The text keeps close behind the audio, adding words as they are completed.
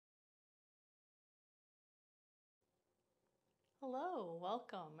Hello,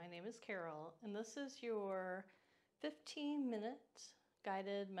 welcome. My name is Carol, and this is your 15-minute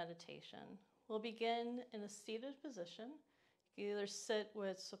guided meditation. We'll begin in a seated position. You can either sit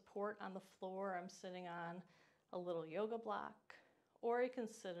with support on the floor. I'm sitting on a little yoga block, or you can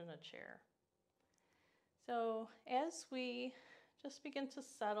sit in a chair. So as we just begin to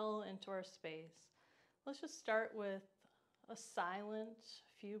settle into our space, let's just start with a silent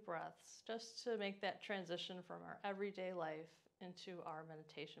few breaths just to make that transition from our everyday life into our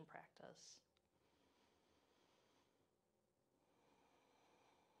meditation practice.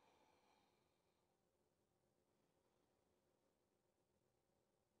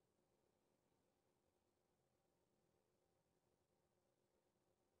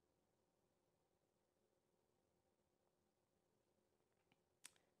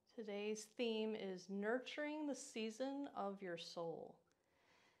 Today's theme is nurturing the season of your soul.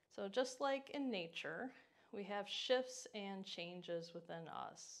 So just like in nature, we have shifts and changes within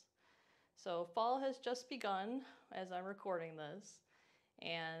us. So fall has just begun as I'm recording this,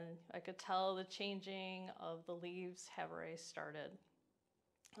 and I could tell the changing of the leaves have already started,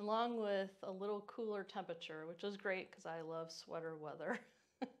 along with a little cooler temperature, which is great because I love sweater weather.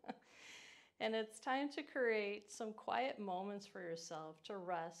 And it's time to create some quiet moments for yourself to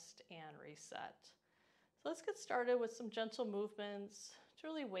rest and reset. So let's get started with some gentle movements to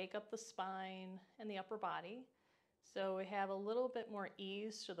really wake up the spine and the upper body. So we have a little bit more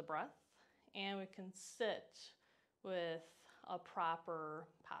ease to the breath, and we can sit with a proper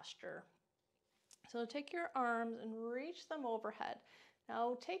posture. So take your arms and reach them overhead.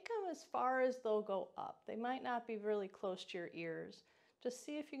 Now take them as far as they'll go up. They might not be really close to your ears. Just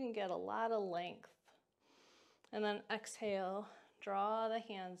see if you can get a lot of length. And then exhale, draw the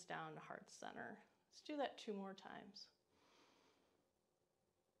hands down to heart center. Let's do that 2 more times.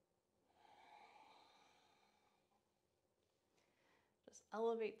 Just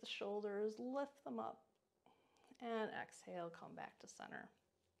elevate the shoulders, lift them up, and exhale, come back to center.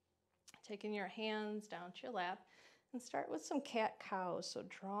 Taking your hands down to your lap and start with some cat-cow. So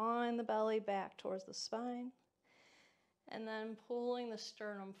drawing the belly back towards the spine and then pulling the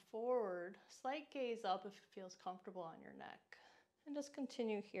sternum forward. Slight gaze up if it feels comfortable on your neck. And just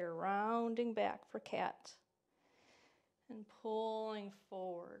continue here, rounding back for cat and pulling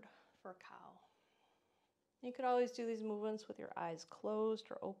forward for cow. You could always do these movements with your eyes closed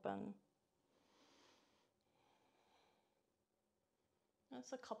or open.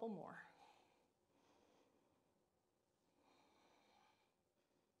 That's a couple more.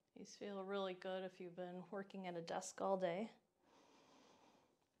 These feel really good if you've been working at a desk all day.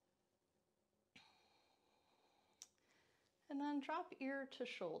 And then drop ear to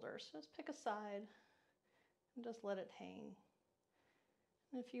shoulder. So just pick a side and just let it hang.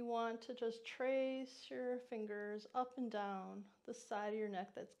 And if you want to just trace your fingers up and down the side of your neck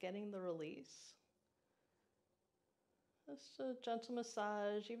that's getting the release. Just a gentle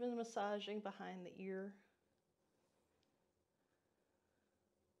massage, even massaging behind the ear.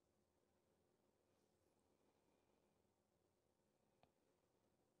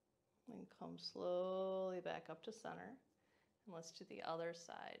 And come slowly back up to center. And let's do the other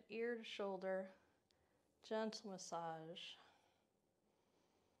side. Ear to shoulder, gentle massage.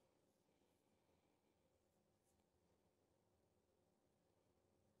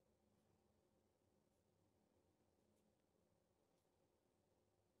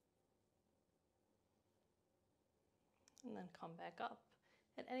 And then come back up.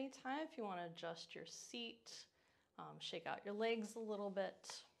 At any time, if you want to adjust your seat, shake out your legs a little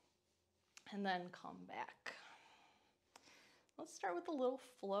bit, and then come back. Let's start with a little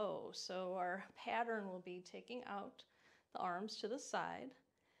flow. So our pattern will be taking out the arms to the side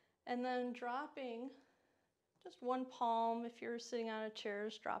and then dropping just one palm. If you're sitting on a chair,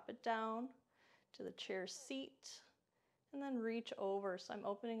 just drop it down to the chair seat and then reach over. So I'm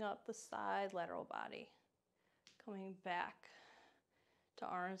opening up the side lateral body, coming back to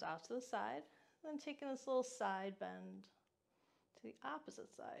arms out to the side, then taking this little side bend to the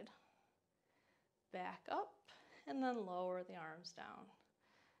opposite side. Back up and then lower the arms down.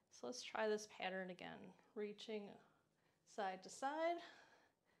 So let's try this pattern again. Reaching side to side,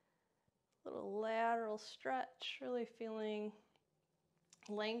 little lateral stretch, really feeling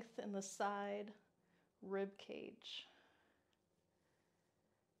length in the side rib cage.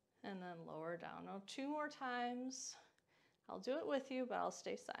 And then lower down. Now 2 more times. I'll do it with you, but I'll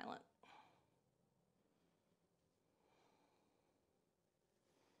stay silent.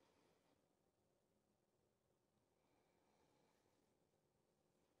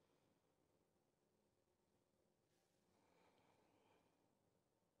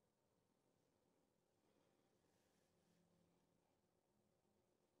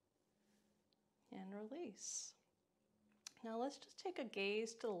 release. Now let's just take a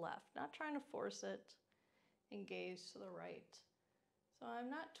gaze to the left, not trying to force it, and gaze to the right. So I'm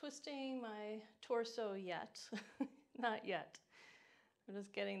not twisting my torso yet, not yet. I'm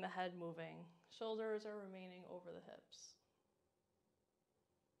just getting the head moving. Shoulders are remaining over the hips.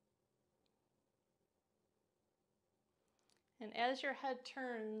 And as your head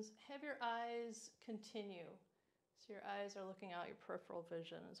turns, have your eyes continue. So your eyes are looking out your peripheral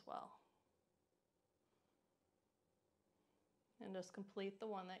vision as well. And just complete the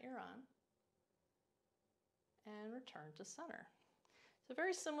one that you're on. And return to center. So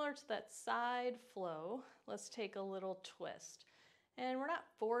very similar to that side flow, let's take a little twist. And we're not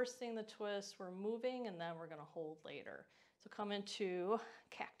forcing the twist, we're moving and then we're gonna hold later. So come into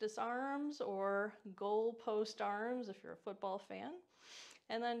cactus arms or goal post arms if you're a football fan.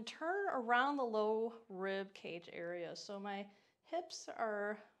 And then turn around the low rib cage area. So my hips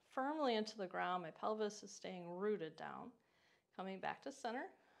are firmly into the ground, my pelvis is staying rooted down. Coming back to center,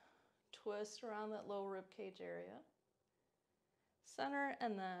 twist around that low rib cage area. Center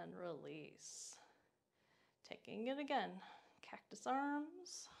and then release. Taking it again, cactus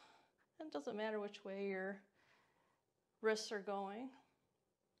arms. It doesn't matter which way your wrists are going.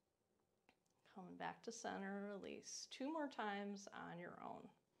 Coming back to center, release. 2 more times on your own.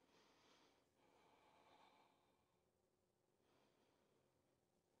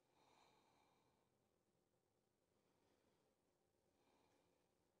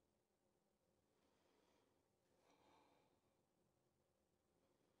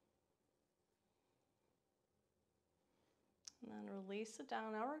 And then release it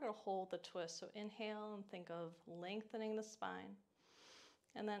down. Now we're going to hold the twist. So inhale and think of lengthening the spine.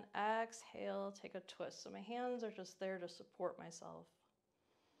 And then exhale, take a twist. So my hands are just there to support myself.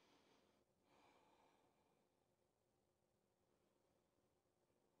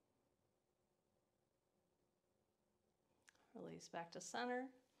 Release back to center.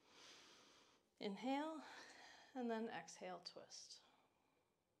 Inhale, and then exhale, twist.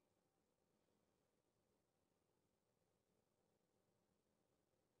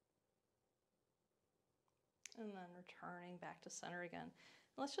 And then returning back to center again.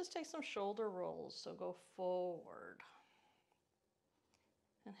 Let's just take some shoulder rolls. So go forward.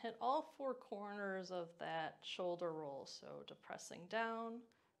 And hit all 4 corners of that shoulder roll. So depressing down,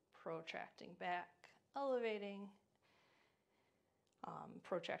 protracting back, elevating,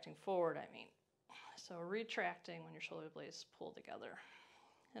 protracting forward, I mean. So retracting when your shoulder blades pull together.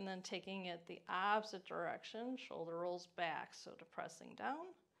 And then taking it the opposite direction, shoulder rolls back. So depressing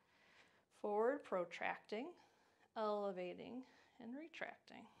down, forward, protracting, elevating, and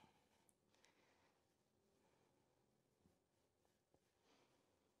retracting.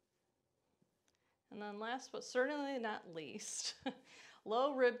 And then last but certainly not least,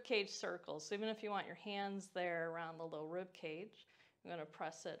 low rib cage circles. So even if you want your hands there around the low rib cage, you're going to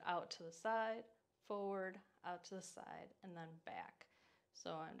press it out to the side, forward, out to the side, and then back.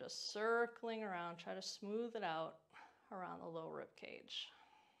 So I'm just circling around, try to smooth it out around the low rib cage.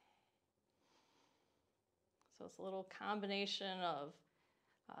 So it's a little combination of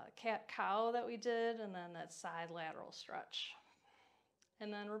cat-cow that we did, and then that side lateral stretch.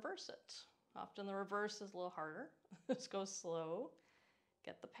 And then reverse it. Often the reverse is a little harder. Let's go slow.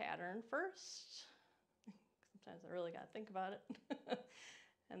 Get the pattern first. Sometimes I really got to think about it.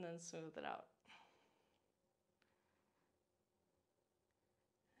 And then smooth it out.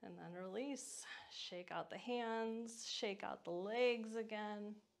 And then release. Shake out the hands, shake out the legs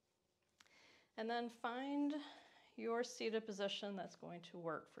again. And then find your seated position that's going to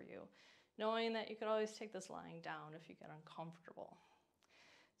work for you, knowing that you could always take this lying down if you get uncomfortable.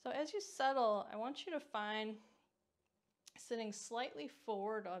 So as you settle, I want you to find sitting slightly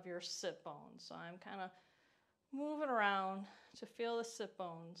forward of your sit bones. So I'm kind of moving around to feel the sit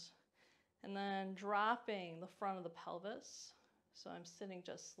bones and then dropping the front of the pelvis. So I'm sitting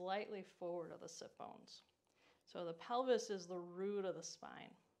just slightly forward of the sit bones. So the pelvis is the root of the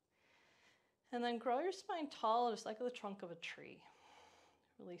spine. And then grow your spine tall, just like the trunk of a tree.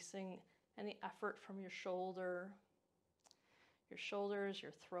 Releasing any effort from your shoulders,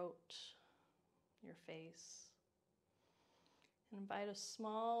 your throat, your face. And invite a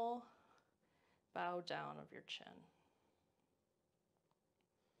small bow down of your chin.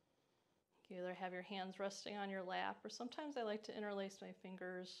 You either have your hands resting on your lap, or sometimes I like to interlace my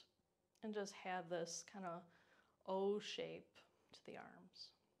fingers and just have this kind of O shape to the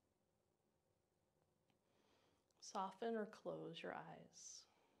arms. Soften or close your eyes.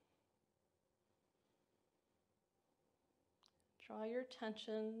 Draw your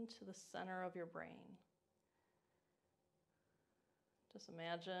attention to the center of your brain. Just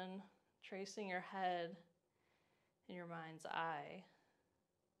imagine tracing your head in your mind's eye,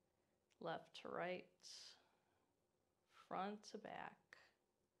 left to right, front to back,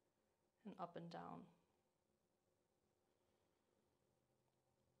 and up and down.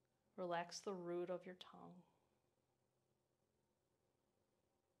 Relax the root of your tongue.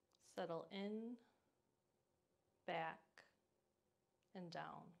 Settle in, back, and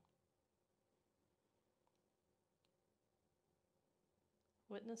down.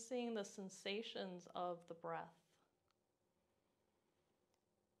 Witnessing the sensations of the breath.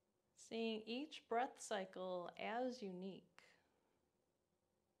 Seeing each breath cycle as unique.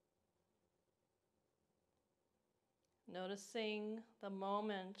 Noticing the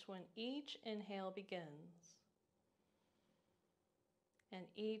moment when each inhale begins and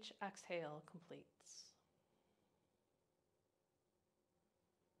each exhale completes.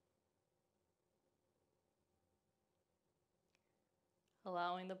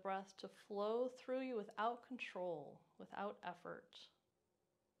 Allowing the breath to flow through you without control, without effort.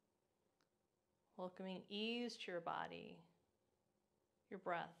 Welcoming ease to your body, your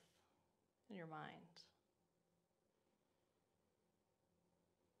breath, and your mind.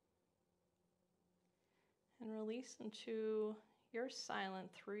 And release into your silent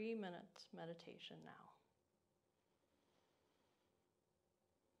 3-minute meditation now.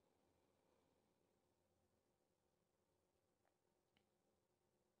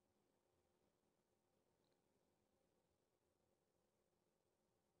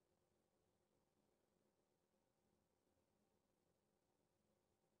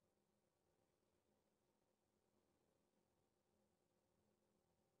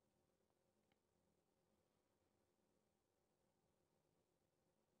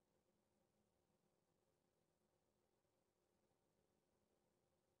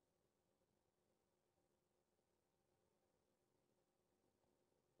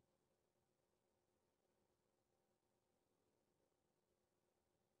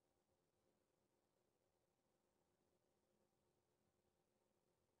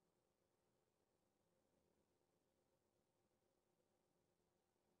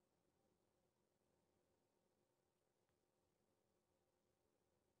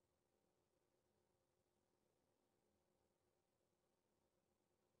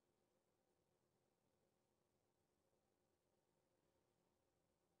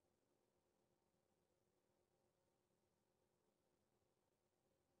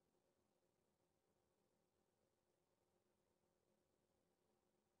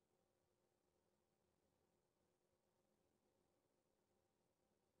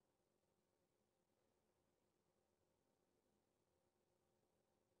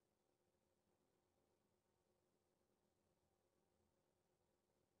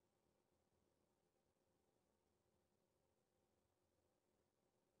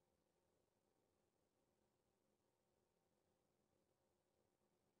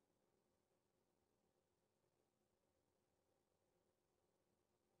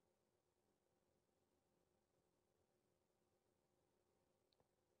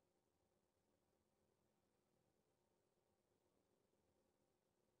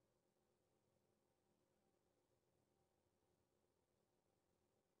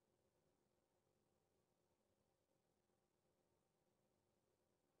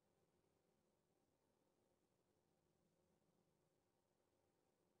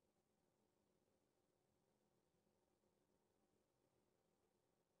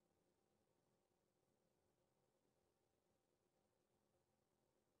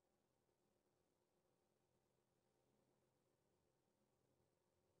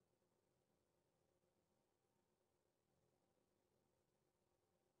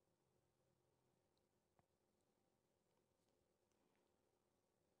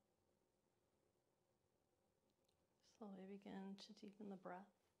 Slowly begin to deepen the breath.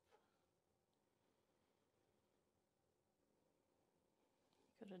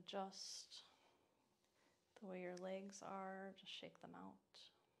 You could adjust the way your legs are, just shake them out.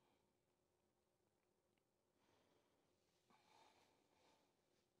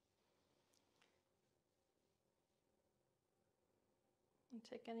 And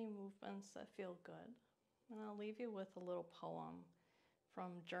take any movements that feel good. And I'll leave you with a little poem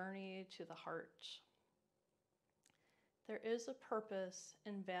from Journey to the Heart. There is a purpose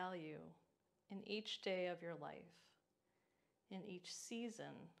and value in each day of your life, in each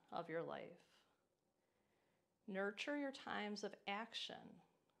season of your life. Nurture your times of action,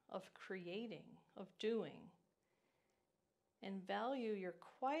 of creating, of doing, and value your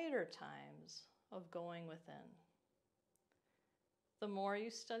quieter times of going within. The more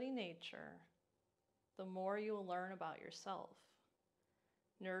you study nature, the more you will learn about yourself.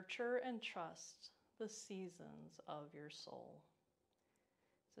 Nurture and trust the seasons of your soul.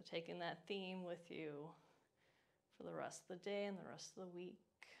 So taking that theme with you for the rest of the day and the rest of the week.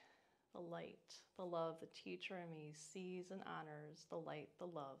 The light, the love, the teacher in me sees and honors the light, the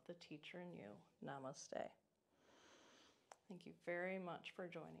love, the teacher in you. Namaste. Thank you very much for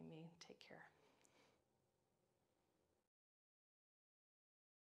joining me. Take care.